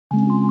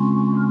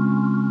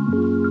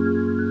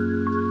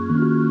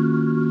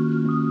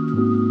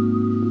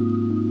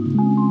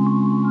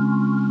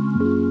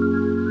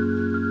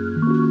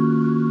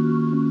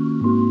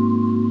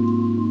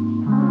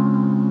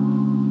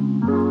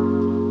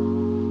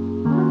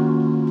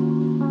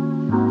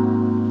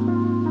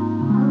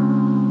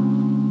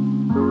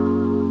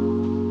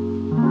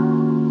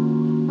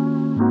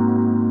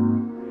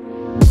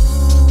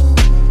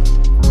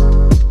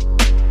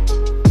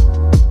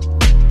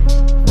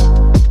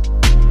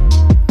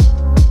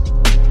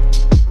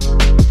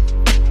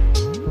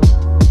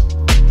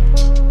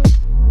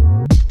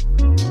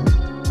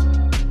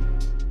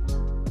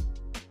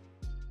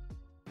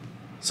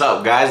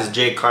guys? It's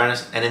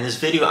JCARDENASART, and in this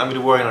video I'm going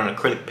to be working on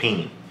acrylic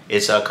painting.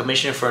 It's a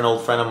commission for an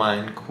old friend of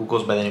mine who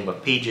goes by the name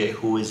of PJ,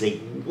 who is a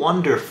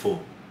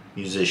wonderful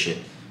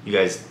musician. You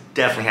guys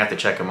definitely have to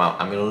check him out.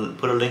 I'm going to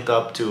put a link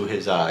up to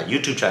his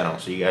YouTube channel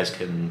so you guys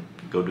can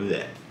go do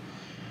that.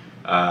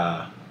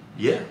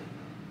 Yeah.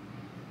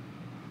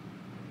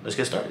 Let's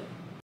get started.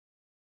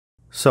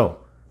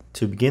 So,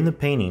 to begin the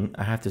painting,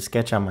 I have to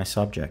sketch out my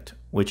subject,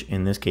 which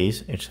in this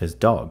case, it says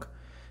dog.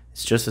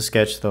 It's just a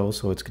sketch though,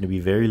 so it's going to be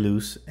very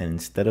loose, and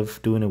instead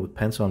of doing it with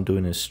pencil, I'm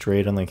doing it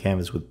straight on the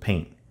canvas with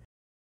paint.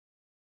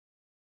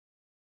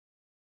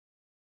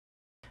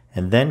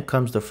 And then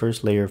comes the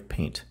first layer of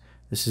paint.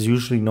 This is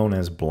usually known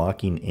as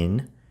blocking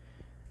in.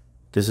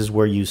 This is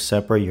where you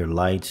separate your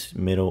light,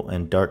 middle,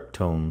 and dark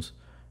tones.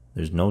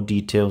 There's no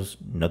details,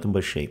 nothing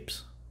but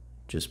shapes.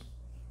 Just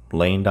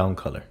laying down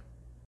color.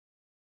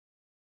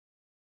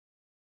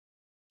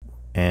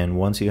 And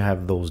once you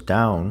have those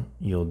down,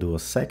 you'll do a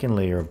second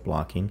layer of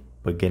blocking,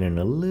 but getting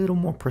a little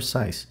more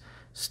precise.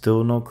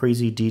 Still no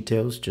crazy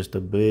details, just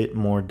a bit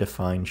more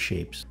defined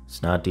shapes.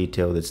 It's not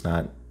detailed, it's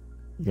not,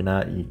 you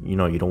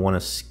don't want to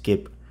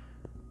skip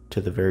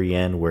to the very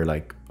end where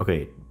like,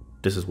 okay,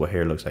 this is what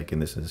hair looks like and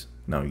this is,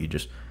 no, you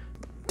just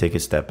take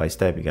it step by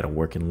step. You got to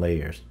work in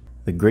layers.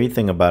 The great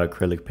thing about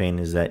acrylic paint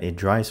is that it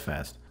dries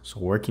fast. So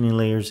working in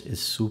layers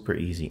is super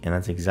easy, and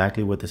that's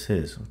exactly what this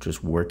is,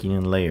 just working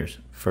in layers.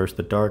 First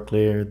the dark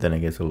layer, then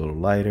it gets a little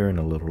lighter and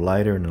a little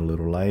lighter and a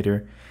little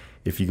lighter.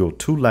 If you go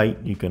too light,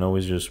 you can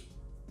always just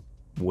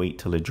wait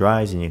till it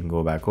dries and you can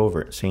go back over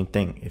it. Same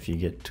thing, if you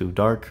get too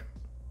dark,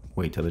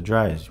 wait till it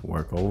dries,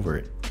 work over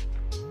it.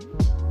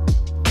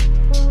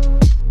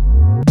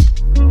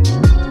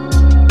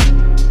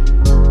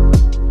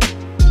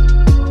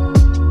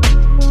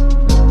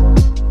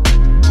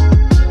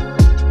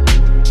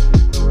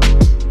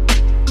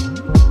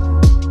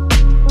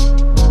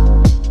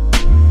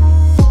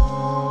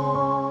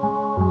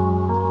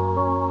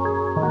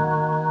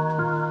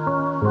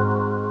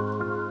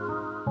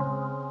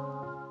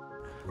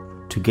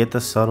 To get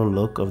the subtle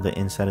look of the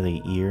inside of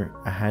the ear,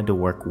 I had to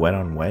work wet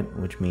on wet,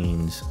 which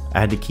means I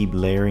had to keep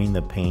layering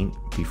the paint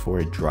before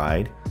it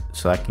dried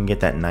so I can get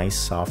that nice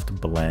soft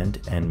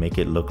blend and make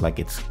it look like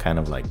it's kind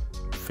of like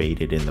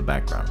faded in the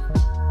background.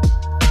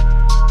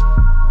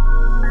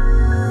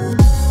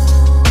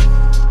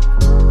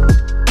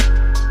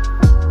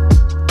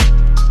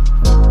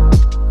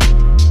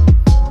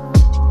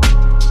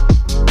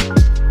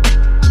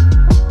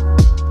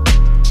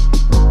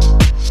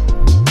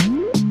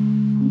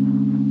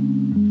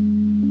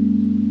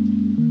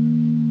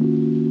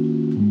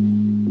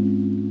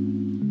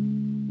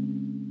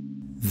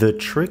 The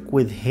trick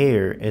with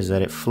hair is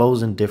that it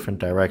flows in different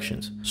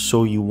directions,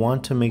 so you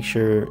want to make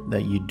sure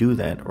that you do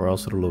that or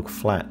else it'll look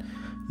flat.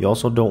 You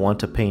also don't want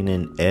to paint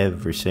in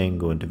every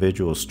single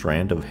individual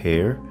strand of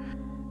hair.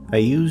 I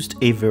used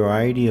a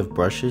variety of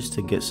brushes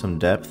to get some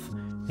depth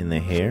in the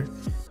hair,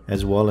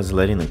 as well as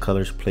letting the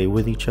colors play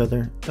with each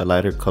other. The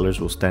lighter colors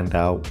will stand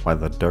out while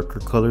the darker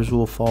colors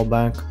will fall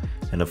back,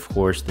 and of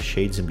course the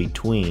shades in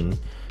between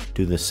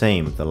do the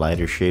same. The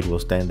lighter shade will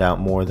stand out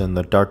more than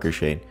the darker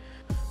shade,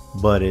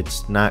 but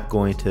it's not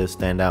going to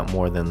stand out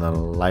more than the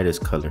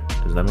lightest color.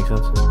 Does that make sense?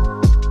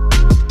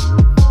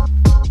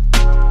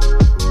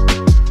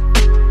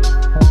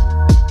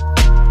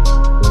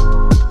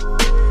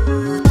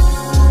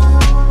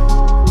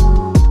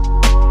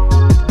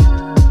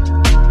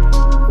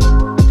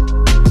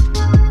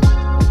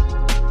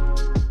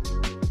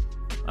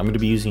 I'm going to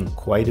be using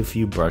quite a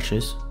few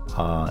brushes,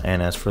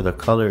 and as for the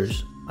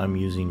colors, I'm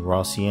using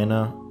raw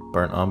sienna,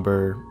 burnt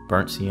umber,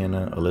 burnt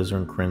sienna,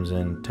 alizarin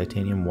crimson,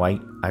 titanium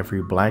white,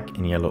 ivory black,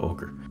 and yellow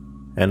ochre.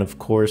 And of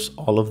course,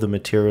 all of the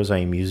materials I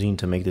am using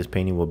to make this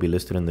painting will be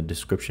listed in the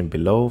description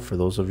below. For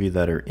those of you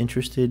that are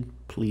interested,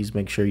 please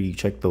make sure you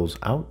check those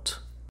out.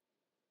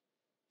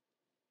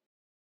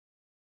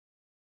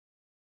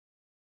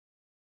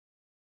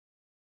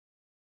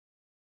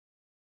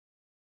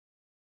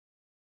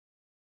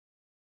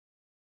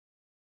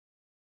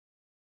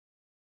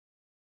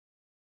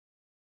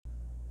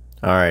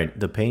 Alright,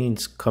 the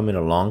painting's coming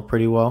along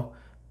pretty well.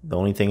 The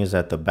only thing is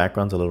that the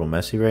background's a little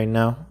messy right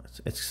now.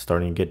 It's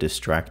starting to get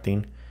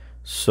distracting.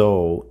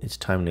 So it's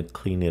time to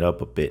clean it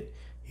up a bit.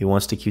 He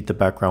wants to keep the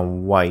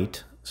background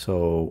white,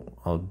 so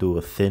I'll do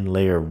a thin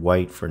layer of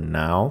white for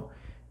now,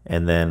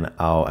 and then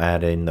I'll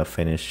add in the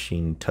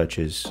finishing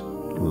touches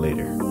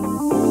later.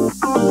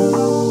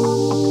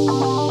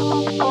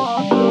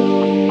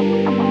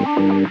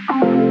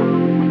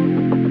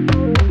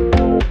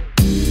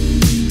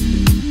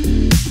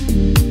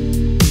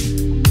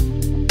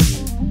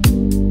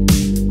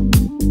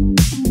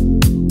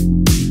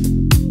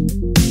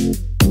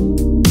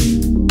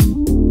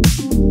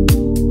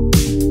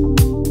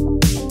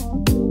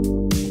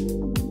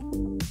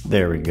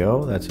 There we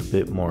go, that's a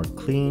bit more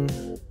clean.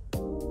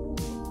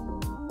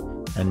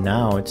 And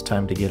now it's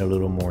time to get a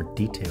little more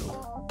detailed.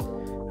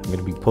 I'm going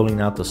to be pulling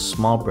out the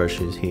small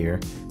brushes here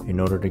in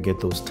order to get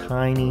those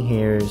tiny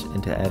hairs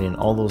and to add in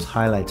all those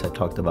highlights I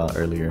talked about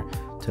earlier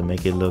to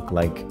make it look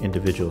like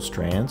individual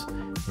strands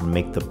and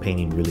make the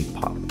painting really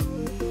pop.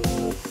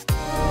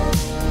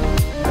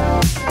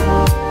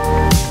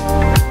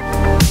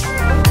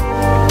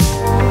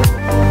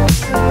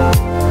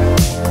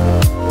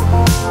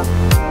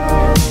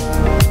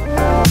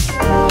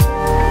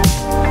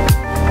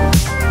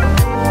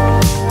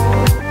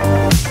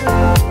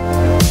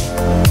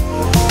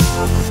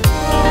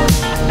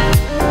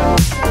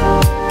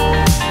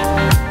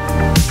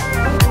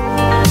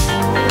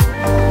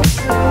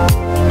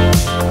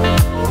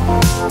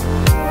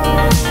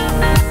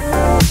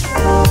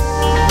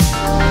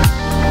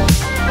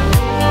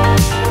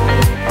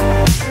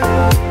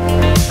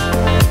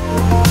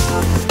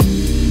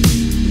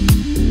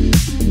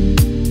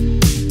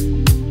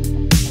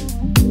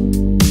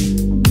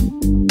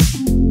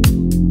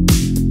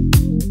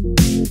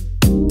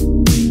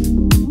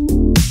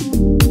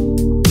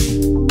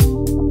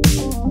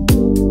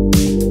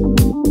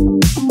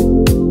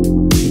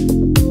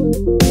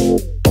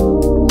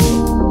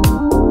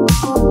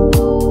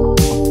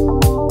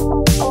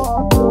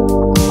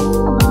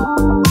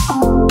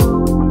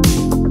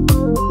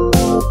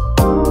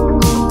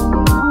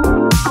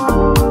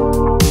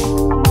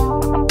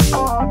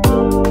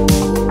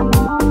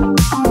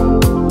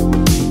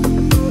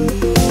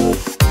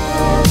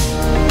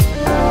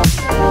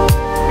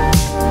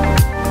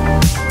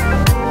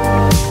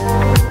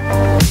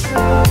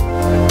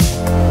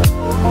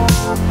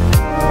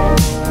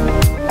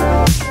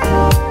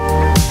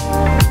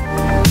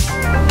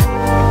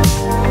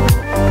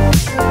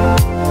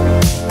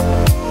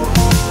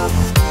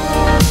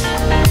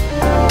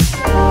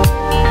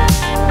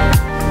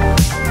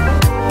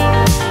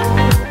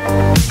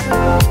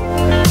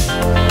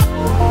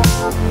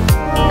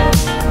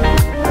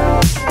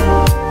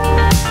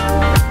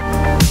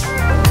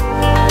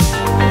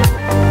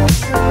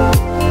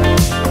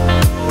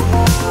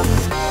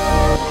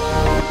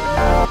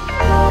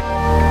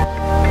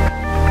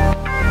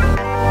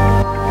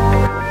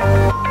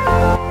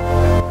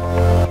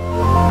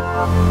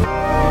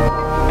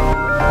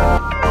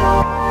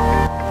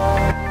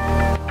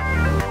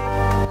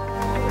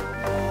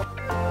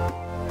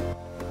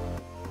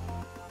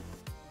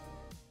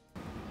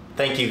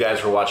 Thank you guys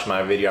for watching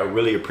my video. I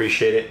really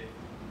appreciate it.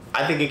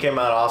 I think it came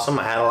out awesome.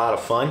 I had a lot of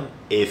fun.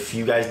 If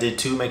you guys did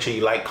too, make sure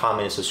you like,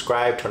 comment, and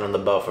subscribe. Turn on the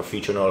bell for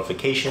future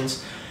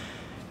notifications.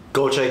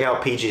 Go check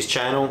out PG's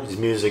channel. His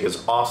music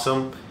is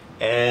awesome.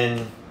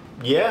 And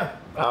yeah,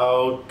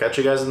 I'll catch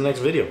you guys in the next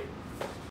video.